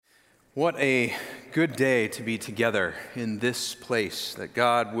What a good day to be together in this place, that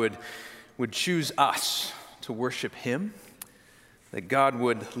God would choose us to worship Him, that God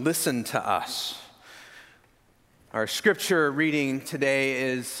would listen to us. Our scripture reading today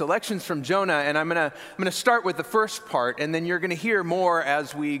is selections from Jonah, and I'm gonna start with the first part, and then you're gonna hear more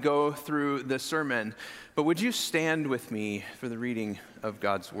as we go through the sermon. But would you stand with me for the reading of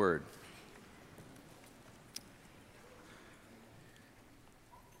God's word?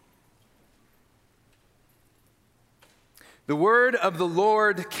 The word of the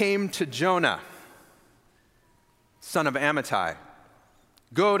Lord came to Jonah, son of Amittai.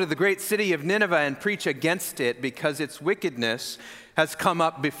 Go to the great city of Nineveh and preach against it, because its wickedness has come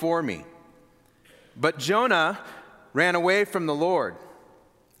up before me. But Jonah ran away from the Lord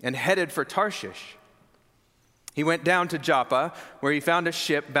and headed for Tarshish. He went down to Joppa, where he found a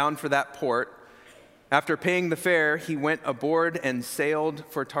ship bound for that port. After paying the fare, he went aboard and sailed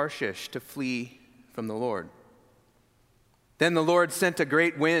for Tarshish to flee from the Lord. Then the Lord sent a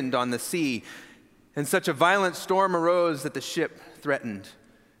great wind on the sea, and such a violent storm arose that the ship threatened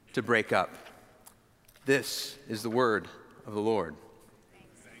to break up. This is the word of the Lord.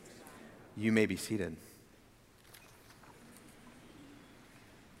 You may be seated.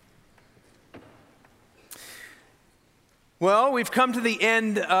 Well, we've come to the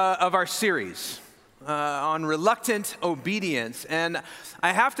end of our series on reluctant obedience. And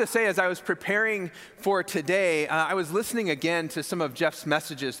I have to say, as I was preparing for today, I was listening again to some of Jeff's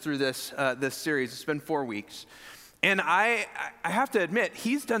messages through this series. It's been 4 weeks. And I have to admit,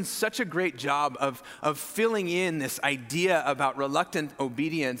 he's done such a great job of filling in this idea about reluctant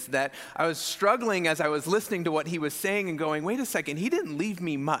obedience that I was struggling as I was listening to what he was saying and going, wait a second, he didn't leave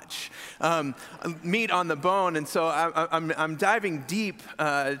me much meat on the bone. And so I'm diving deep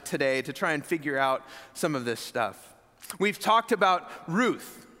today to try and figure out some of this stuff. We've talked about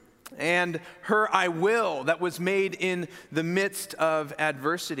Ruth and her I will that was made in the midst of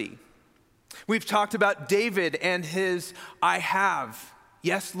adversity. We've talked about David and his I have,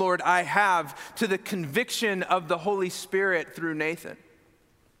 yes, Lord, I have, to the conviction of the Holy Spirit through Nathan.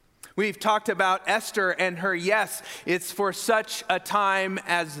 We've talked about Esther and her yes, it's for such a time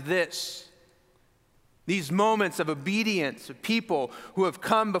as this. These moments of obedience of people who have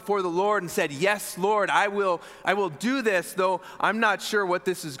come before the Lord and said, yes, Lord, I will do this, though I'm not sure what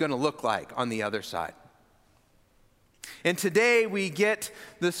this is going to look like on the other side. And today we get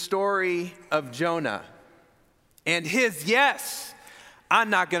the story of Jonah and his yes, I'm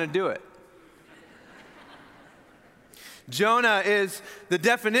not going to do it. Jonah is the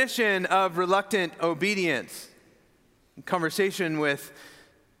definition of reluctant obedience. In conversation with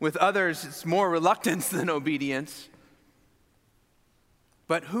others, it's more reluctance than obedience.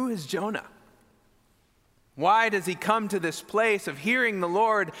 But who is Jonah? Why does he come to this place of hearing the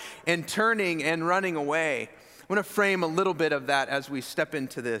Lord and turning and running away? I want to frame a little bit of that as we step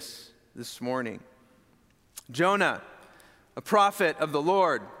into this morning. Jonah, a prophet of the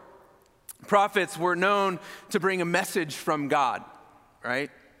Lord. Prophets were known to bring a message from God, right?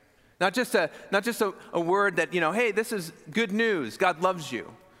 Not just a word that, hey, this is good news, God loves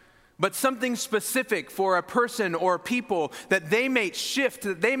you. But something specific for a person or people that they may shift,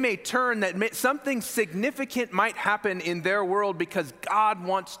 that they may turn, something significant might happen in their world because God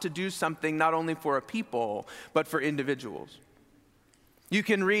wants to do something not only for a people, but for individuals. You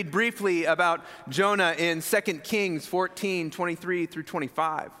can read briefly about Jonah in 2 Kings 14, 23 through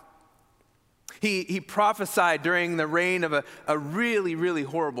 25. He prophesied during the reign of a really, really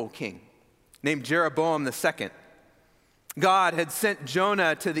horrible king named Jeroboam II. God had sent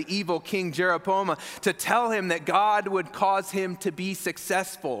Jonah to the evil king Jeroboam to tell him that God would cause him to be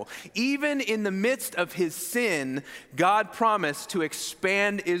successful. Even in the midst of his sin, God promised to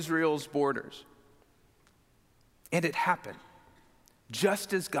expand Israel's borders. And it happened,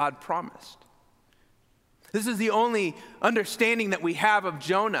 just as God promised. This is the only understanding that we have of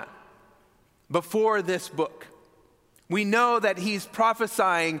Jonah before this book. We know that he's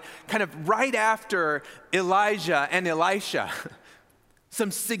prophesying kind of right after Elijah and Elisha, some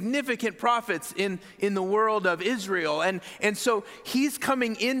significant prophets in the world of Israel. And so he's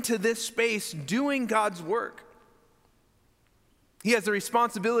coming into this space doing God's work. He has the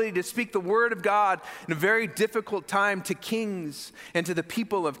responsibility to speak the word of God in a very difficult time to kings and to the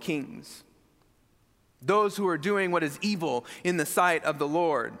people of kings, those who are doing what is evil in the sight of the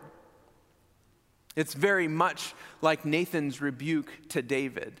Lord. It's very much like Nathan's rebuke to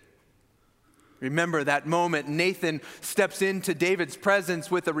David. Remember that moment Nathan steps into David's presence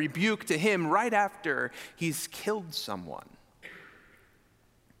with a rebuke to him right after he's killed someone.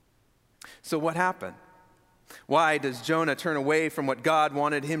 So what happened? Why does Jonah turn away from what God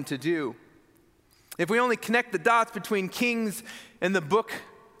wanted him to do? If we only connect the dots between Kings and the book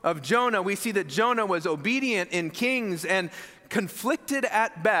of Jonah, we see that Jonah was obedient in Kings and conflicted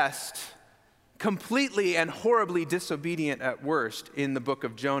at best, completely and horribly disobedient at worst in the book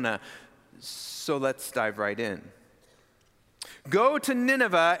of Jonah. So let's dive right in. Go to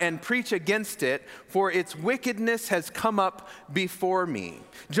Nineveh and preach against it, for its wickedness has come up before me.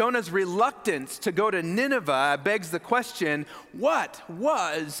 Jonah's reluctance to go to Nineveh begs the question, what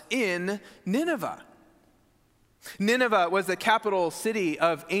was in Nineveh? Nineveh was the capital city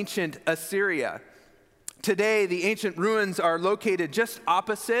of ancient Assyria. Today, the ancient ruins are located just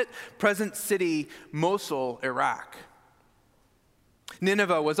opposite present city Mosul, Iraq.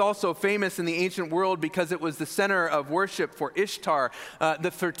 Nineveh was also famous in the ancient world because it was the center of worship for Ishtar,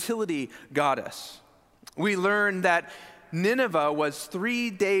 the fertility goddess. We learn that Nineveh was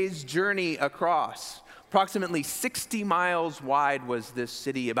 3 days' journey across. Approximately 60 miles wide was this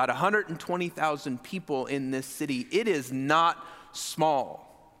city, about 120,000 people in this city. It is not small.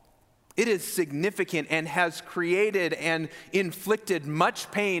 It is significant and has created and inflicted much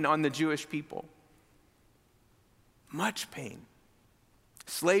pain on the Jewish people. Much pain.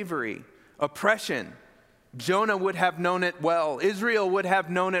 Slavery, oppression. Jonah would have known it well. Israel would have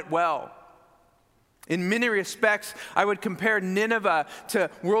known it well. In many respects, I would compare Nineveh to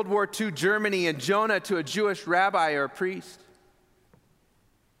World War II Germany and Jonah to a Jewish rabbi or priest.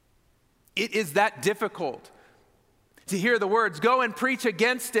 It is that difficult to hear the words, go and preach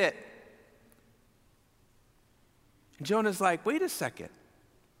against it. And Jonah's like, wait a second.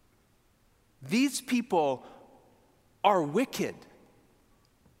 These people are wicked.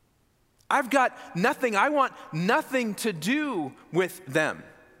 I've got nothing, I want nothing to do with them.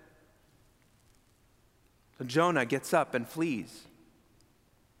 So Jonah gets up and flees.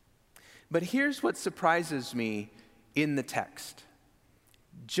 But here's what surprises me in the text.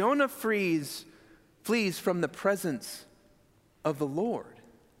 Jonah flees from the presence of the Lord.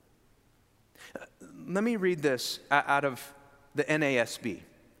 Let me read this out of the NASB.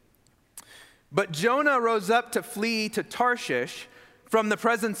 But Jonah rose up to flee to Tarshish from the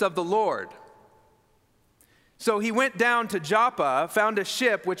presence of the Lord. So he went down to Joppa, found a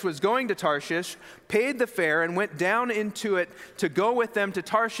ship which was going to Tarshish, paid the fare, and went down into it to go with them to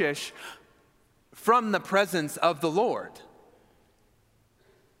Tarshish from the presence of the Lord.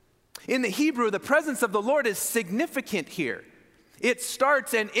 In the Hebrew, the presence of the Lord is significant here. It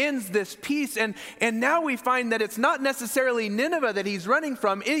starts and ends this piece, and now we find that it's not necessarily Nineveh that he's running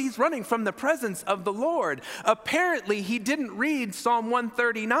from. He's running from the presence of the Lord. Apparently, he didn't read Psalm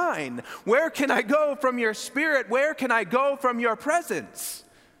 139. Where can I go from your spirit? Where can I go from your presence?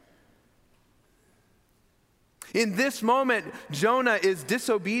 In this moment, Jonah is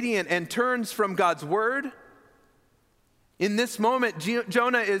disobedient and turns from God's word. In this moment,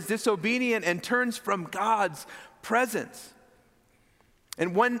 Jonah is disobedient and turns from God's presence.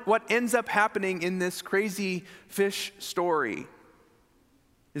 And what ends up happening in this crazy fish story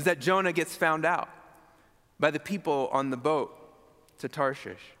is that Jonah gets found out by the people on the boat to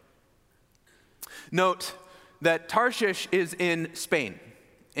Tarshish. Note that Tarshish is in Spain,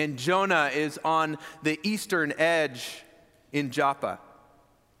 and Jonah is on the eastern edge in Joppa.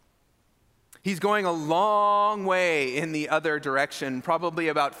 He's going a long way in the other direction, probably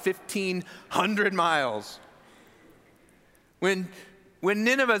about 1,500 miles. When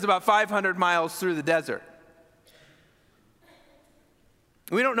Nineveh is about 500 miles through the desert.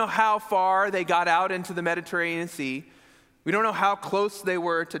 We don't know how far they got out into the Mediterranean Sea. We don't know how close they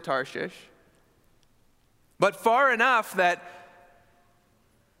were to Tarshish. But far enough that,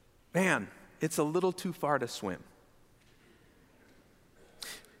 man, it's a little too far to swim.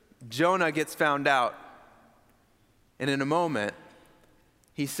 Jonah gets found out, and in a moment,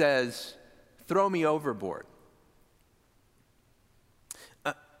 he says, "Throw me overboard."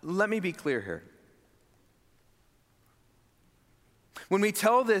 Let me be clear here. When we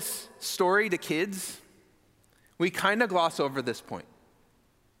tell this story to kids, we kind of gloss over this point.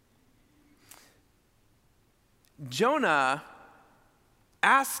 Jonah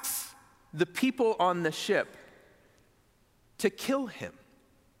asks the people on the ship to kill him.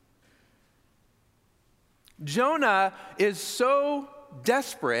 Jonah is so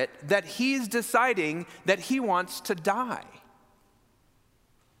desperate that he's deciding that he wants to die.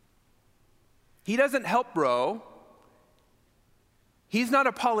 He doesn't help row. He's not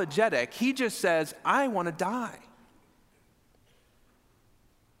apologetic. He just says, I want to die.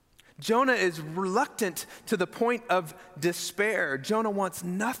 Jonah is reluctant to the point of despair. Jonah wants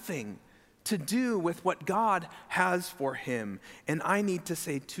nothing to do with what God has for him. And I need to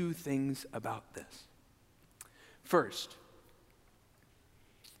say two things about this. first.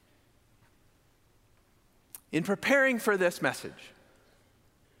 In preparing for this message,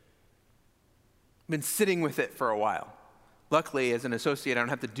 I've been sitting with it for a while. Luckily, as an associate, I don't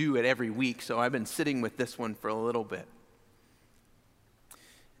have to do it every week, so I've been sitting with this one for a little bit.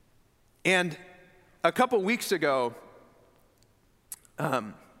 And a couple weeks ago,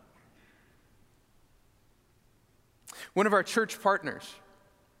 one of our church partners,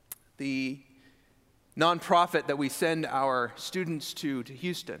 the nonprofit that we send our students to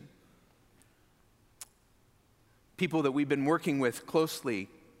Houston, people that we've been working with closely,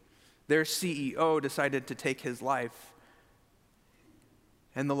 their CEO decided to take his life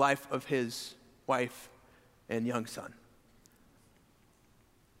and the life of his wife and young son.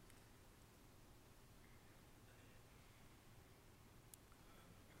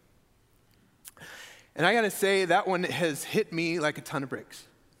 And I got to say, that one has hit me like a ton of bricks.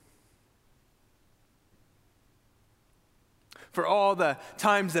 For all the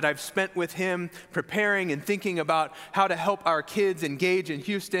times that I've spent with him preparing and thinking about how to help our kids engage in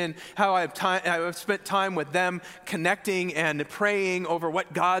Houston, how I've spent time with them connecting and praying over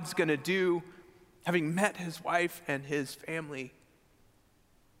what God's going to do, having met his wife and his family.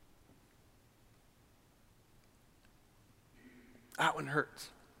 That one hurts.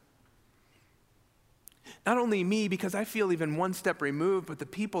 Not only me, because I feel even one step removed, but the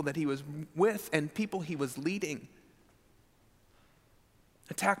people that he was with and people he was leading.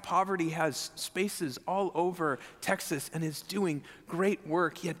 Attack Poverty has spaces all over Texas and is doing great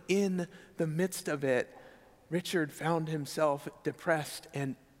work, yet in the midst of it, Richard found himself depressed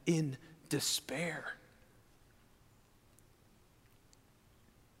and in despair.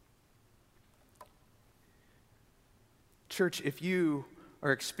 Church, if you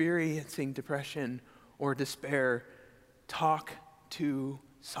are experiencing depression or despair, talk to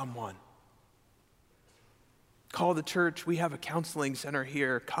someone. Call the church. We have a counseling center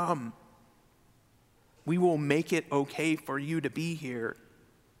here. Come. We will make it okay for you to be here.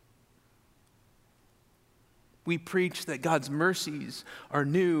 We preach that God's mercies are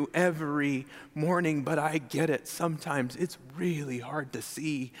new every morning, but I get it. Sometimes it's really hard to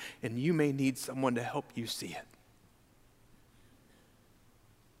see, and you may need someone to help you see it.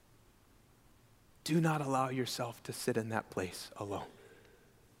 Do not allow yourself to sit in that place alone.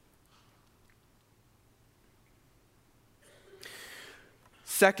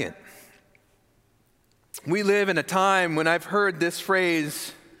 Second, we live in a time when I've heard this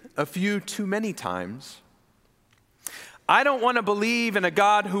phrase a few too many times. I don't want to believe in a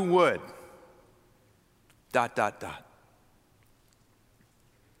God who would. ...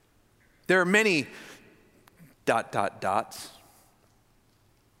 There are many ...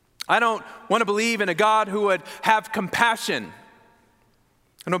 I don't want to believe in a God who would have compassion.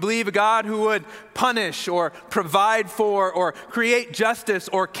 I don't believe a God who would punish or provide for or create justice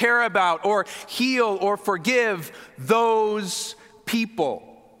or care about or heal or forgive those people.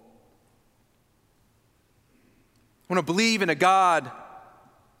 I want to believe in a God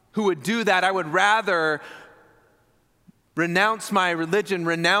who would do that. I would rather renounce my religion,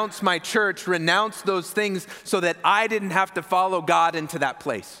 renounce my church, renounce those things so that I didn't have to follow God into that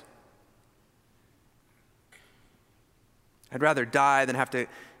place. I'd rather die than have to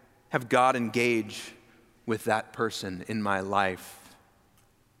have God engage with that person in my life.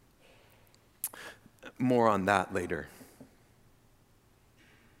 More on that later.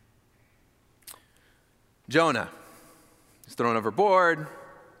 Jonah is thrown overboard.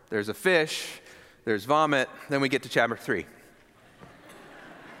 There's a fish. There's vomit. Then we get to chapter 3.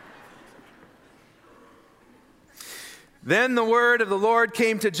 Then the word of the Lord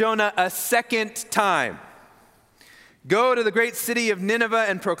came to Jonah a second time. Go to the great city of Nineveh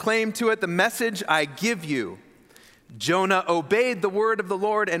and proclaim to it the message I give you. Jonah obeyed the word of the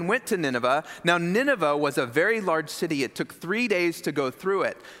Lord and went to Nineveh. Now Nineveh was a very large city. It took 3 days to go through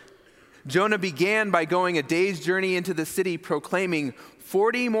it. Jonah began by going a day's journey into the city, proclaiming,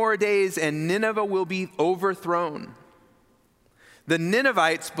 40 more days and Nineveh will be overthrown. The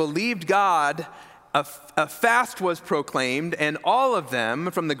Ninevites believed God. A fast was proclaimed, and all of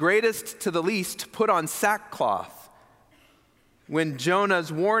them, from the greatest to the least, put on sackcloth. When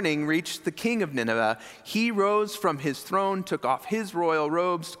Jonah's warning reached the king of Nineveh, he rose from his throne, took off his royal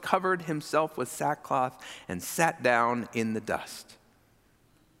robes, covered himself with sackcloth, and sat down in the dust.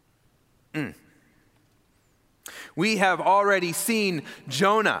 We have already seen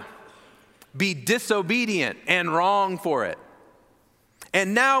Jonah be disobedient and wrong for it.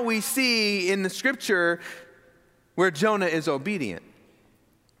 And now we see in the scripture where Jonah is obedient.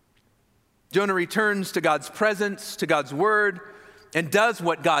 Jonah returns to God's presence, to God's word, and does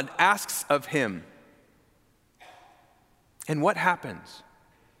what God asks of him. And what happens?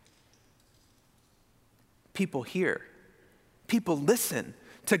 People hear. People listen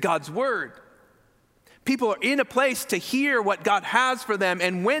to God's word. People are in a place to hear what God has for them.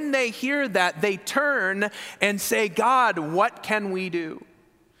 And when they hear that, they turn and say, God, what can we do?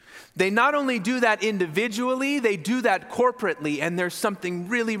 They not only do that individually, they do that corporately. And there's something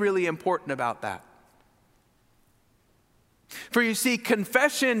really, really important about that. For you see,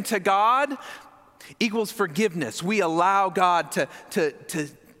 confession to God equals forgiveness. We allow God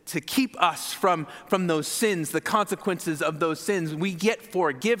to keep us from those sins, the consequences of those sins. We get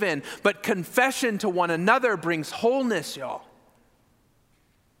forgiven. But confession to one another brings wholeness, y'all.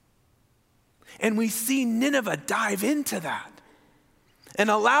 And we see Nineveh dive into that and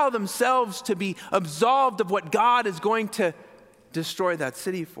allow themselves to be absolved of what God is going to destroy that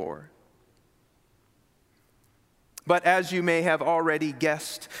city for. But as you may have already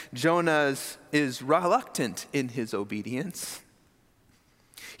guessed, Jonah is reluctant in his obedience.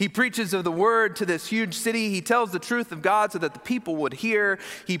 He preaches of the word to this huge city. He tells the truth of God so that the people would hear.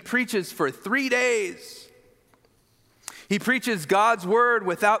 He preaches for 3 days. He preaches God's word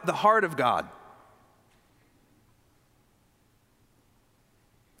without the heart of God.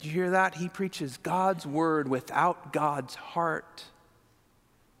 Do you hear that? He preaches God's word without God's heart.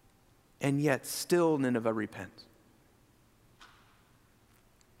 And yet still Nineveh repents.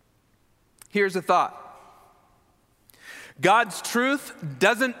 Here's a thought. God's truth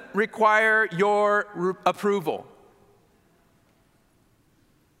doesn't require your approval.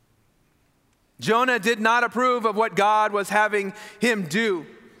 Jonah did not approve of what God was having him do.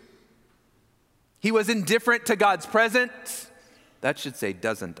 He was indifferent to God's presence. That should say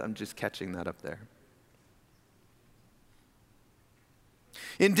doesn't. I'm just catching that up there.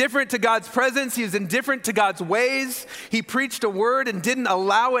 Indifferent to God's presence, he was indifferent to God's ways. He preached a word and didn't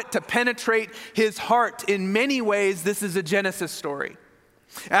allow it to penetrate his heart. In many ways, this is a Genesis story.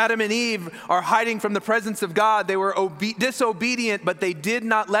 Adam and Eve are hiding from the presence of God. They were disobedient, but they did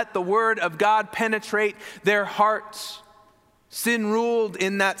not let the word of God penetrate their hearts. Sin ruled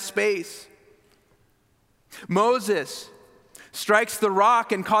in that space. Moses strikes the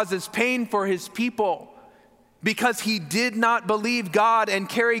rock and causes pain for his people because he did not believe God and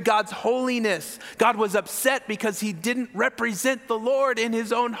carry God's holiness. God was upset because he didn't represent the Lord in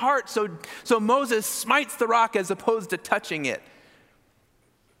his own heart. So Moses smites the rock as opposed to touching it.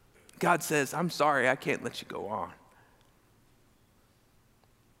 God says, I'm sorry, I can't let you go on.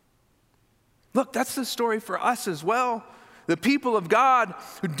 Look, that's the story for us as well. The people of God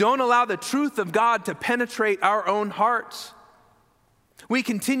who don't allow the truth of God to penetrate our own hearts. We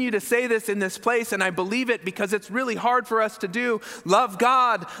continue to say this in this place, and I believe it because it's really hard for us to do. Love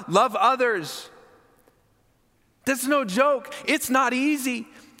God, love others. That's no joke. It's not easy.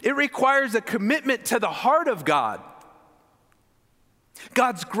 It requires a commitment to the heart of God.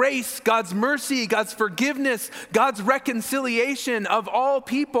 God's grace, God's mercy, God's forgiveness, God's reconciliation of all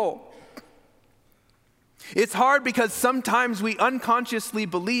people. It's hard because sometimes we unconsciously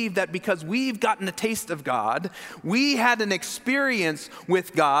believe that because we've gotten a taste of God, we had an experience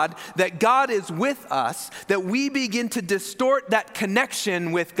with God, that God is with us, that we begin to distort that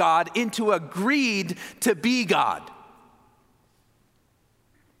connection with God into a greed to be God.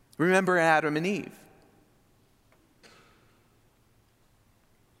 Remember Adam and Eve.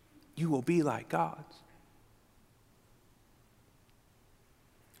 You will be like gods.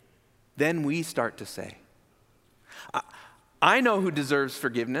 Then we start to say, I know who deserves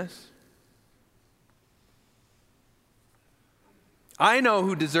forgiveness. I know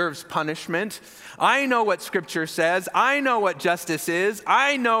who deserves punishment. I know what Scripture says. I know what justice is.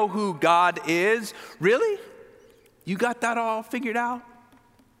 I know who God is. Really? You got that all figured out?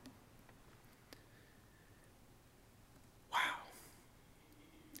 Wow.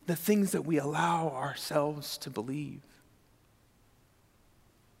 The things that we allow ourselves to believe.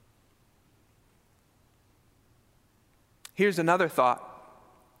 Here's another thought.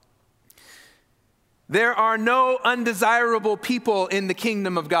 There are no undesirable people in the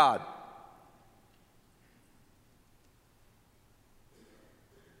kingdom of God.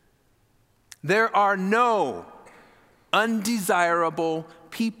 There are no undesirable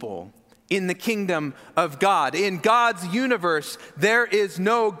people in the kingdom of God. In God's universe, there is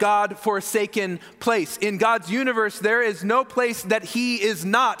no God-forsaken place. In God's universe, there is no place that he is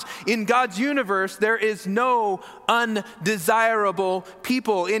not. In God's universe, there is no undesirable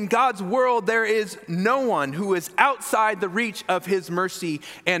people. In God's world, there is no one who is outside the reach of his mercy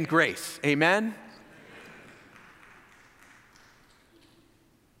and grace. Amen?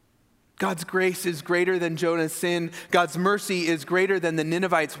 God's grace is greater than Jonah's sin. God's mercy is greater than the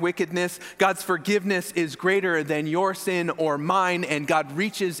Ninevites' wickedness. God's forgiveness is greater than your sin or mine, and God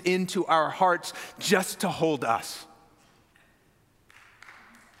reaches into our hearts just to hold us.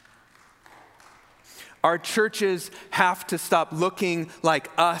 Our churches have to stop looking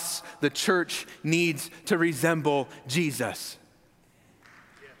like us. The church needs to resemble Jesus.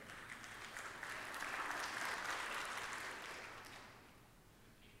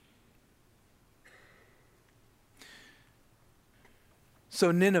 So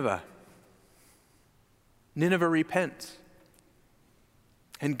Nineveh repents,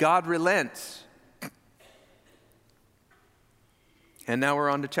 and God relents. And now we're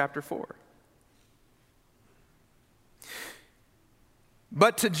on to chapter 4.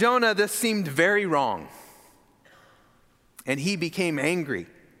 But to Jonah, this seemed very wrong, and he became angry.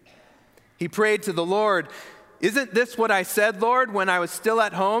 He prayed to the Lord, "Isn't this what I said, Lord, when I was still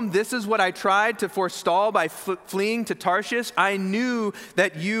at home? This is what I tried to forestall by fleeing to Tarshish. I knew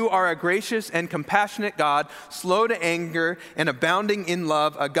that you are a gracious and compassionate God, slow to anger and abounding in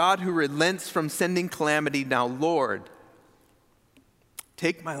love, a God who relents from sending calamity. Now, Lord,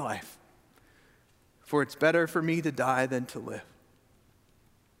 take my life, for it's better for me to die than to live."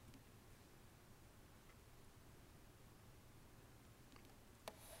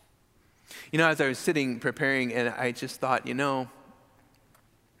 You know, as I was sitting preparing, and I just thought,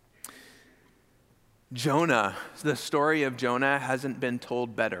 Jonah, the story of Jonah hasn't been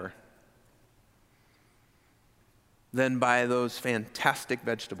told better than by those fantastic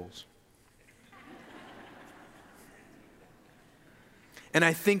vegetables. And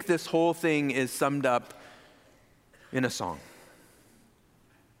I think this whole thing is summed up in a song.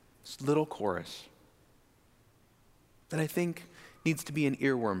 This little chorus that I think needs to be an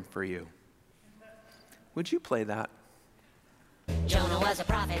earworm for you. Would you play that? Jonah was a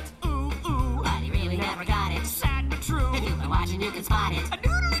prophet, but he really never got it. Sad but true. If you've been watching, you can spot it. A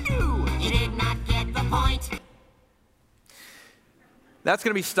doodly-doo. He did not get the point. That's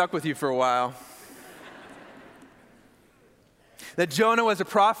going to be stuck with you for a while. That Jonah was a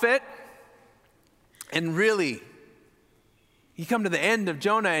prophet, and really, you come to the end of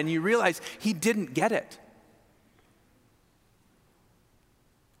Jonah and you realize he didn't get it.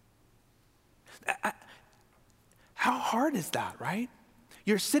 How hard is that, right?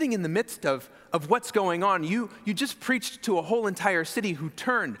 You're sitting in the midst of what's going on. You just preached to a whole entire city who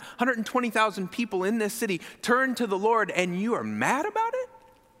turned. 120,000 people in this city turned to the Lord, and you are mad about it?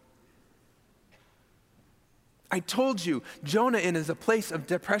 I told you, Jonah is a place of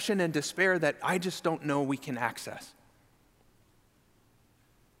depression and despair that I just don't know we can access.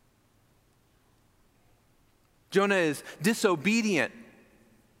 Jonah is disobedient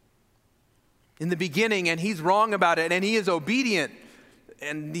in the beginning, and he's wrong about it, and he is obedient,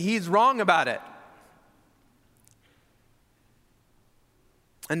 and he's wrong about it.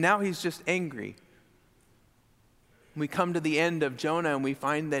 And now he's just angry. We come to the end of Jonah, and we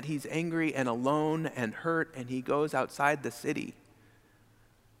find that he's angry and alone and hurt, and he goes outside the city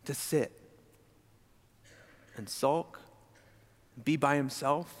to sit and sulk, be by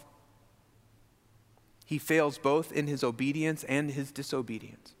himself. He fails both in his obedience and his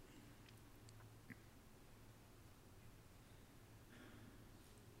disobedience.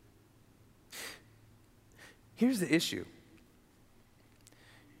 Here's the issue.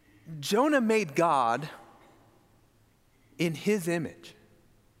 Jonah made God in his image.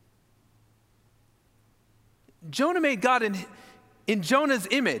 Jonah made God in Jonah's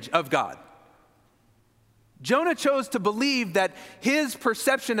image of God. Jonah chose to believe that his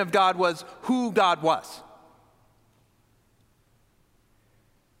perception of God was who God was.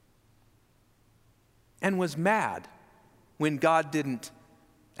 And was mad when God didn't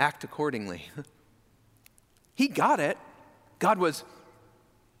act accordingly. He got it. God was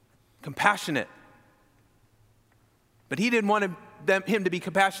compassionate. But he didn't want him to be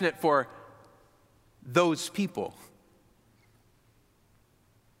compassionate for those people.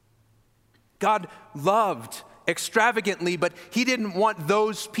 God loved extravagantly, but he didn't want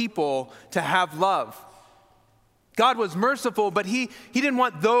those people to have love. God was merciful, but he didn't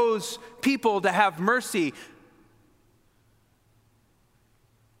want those people to have mercy.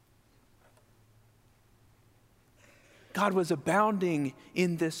 God was abounding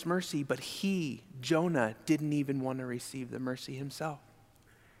in this mercy, but he, Jonah, didn't even want to receive the mercy himself.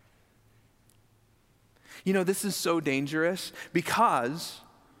 You know, this is so dangerous because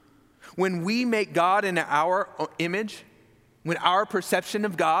when we make God in our image, when our perception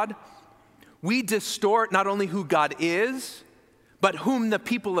of God, we distort not only who God is, but whom the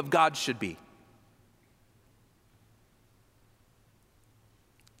people of God should be.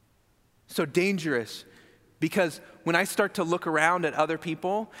 So dangerous, because when I start to look around at other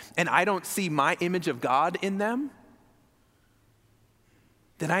people and I don't see my image of God in them,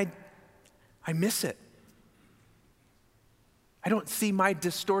 then I miss it. I don't see my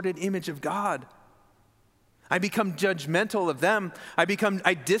distorted image of God. I become judgmental of them. I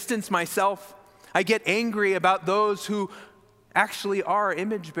distance myself. I get angry about those who actually are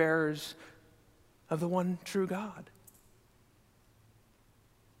image bearers of the one true God.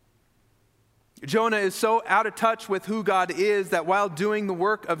 Jonah is so out of touch with who God is that while doing the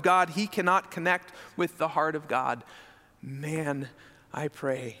work of God, he cannot connect with the heart of God. Man, I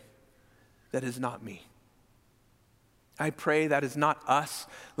pray that is not me. I pray that is not us,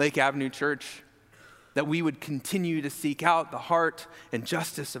 Lake Avenue Church, that we would continue to seek out the heart and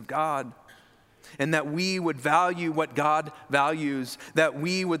justice of God, and that we would value what God values, that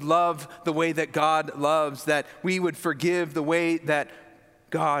we would love the way that God loves, that we would forgive the way that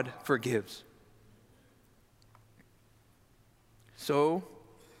God forgives. So,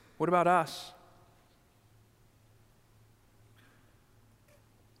 what about us?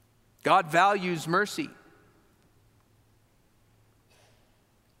 God values mercy.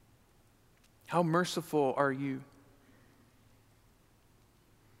 How merciful are you?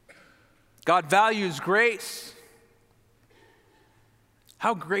 God values grace.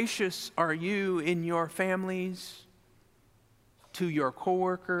 How gracious are you in your families, to your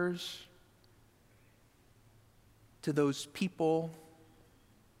coworkers, to those people?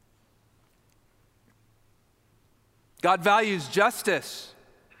 God values justice.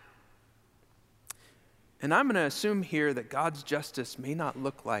 And I'm going to assume here that God's justice may not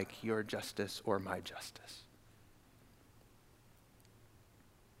look like your justice or my justice.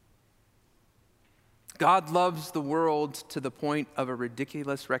 God loves the world to the point of a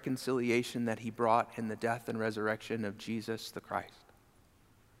ridiculous reconciliation that he brought in the death and resurrection of Jesus the Christ.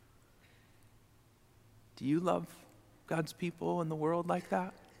 Do you love God's people in the world like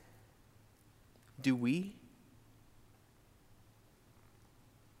that? Do we?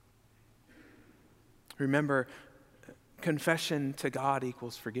 Remember, confession to God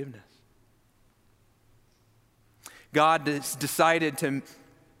equals forgiveness. God has decided to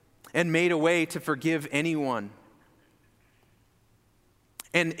and made a way to forgive anyone.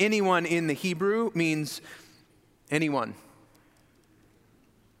 And anyone in the Hebrew means anyone.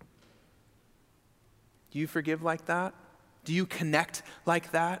 Do you forgive like that? Do you connect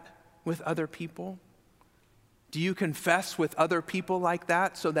like that with other people? Do you confess with other people like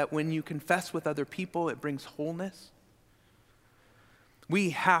that so that when you confess with other people, it brings wholeness? We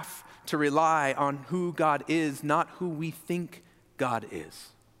have to rely on who God is, not who we think God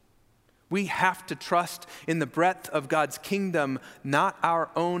is. We have to trust in the breadth of God's kingdom, not our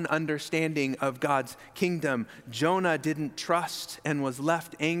own understanding of God's kingdom. Jonah didn't trust and was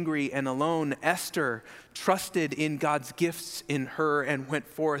left angry and alone. Esther trusted in God's gifts in her and went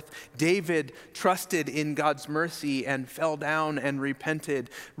forth. David trusted in God's mercy and fell down and repented.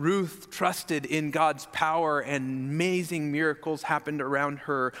 Ruth trusted in God's power and amazing miracles happened around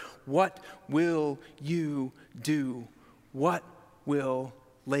her. What will you do? What will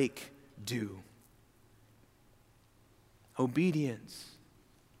Lake do? Obedience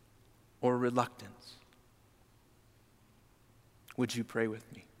or reluctance? Would you pray with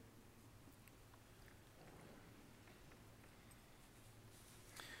me?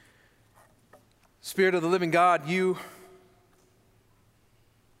 Spirit of the living God, you're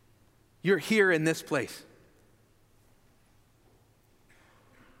here in this place.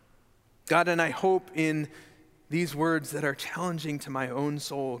 God, and I hope in these words that are challenging to my own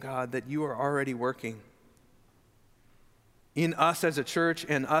soul, God, that you are already working in us as a church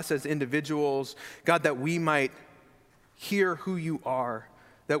and us as individuals, God, that we might hear who you are,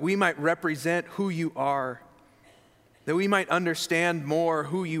 that we might represent who you are, that we might understand more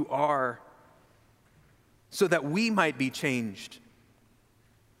who you are, so that we might be changed,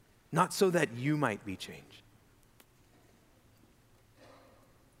 not so that you might be changed.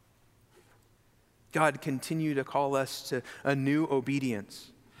 God, continue to call us to a new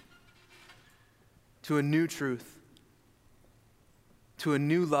obedience, to a new truth, to a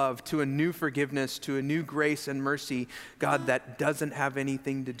new love, to a new forgiveness, to a new grace and mercy, God, that doesn't have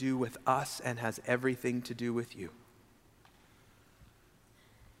anything to do with us and has everything to do with you.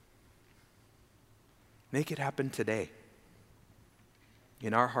 Make it happen today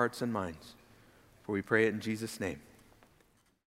in our hearts and minds, for we pray it in Jesus' name.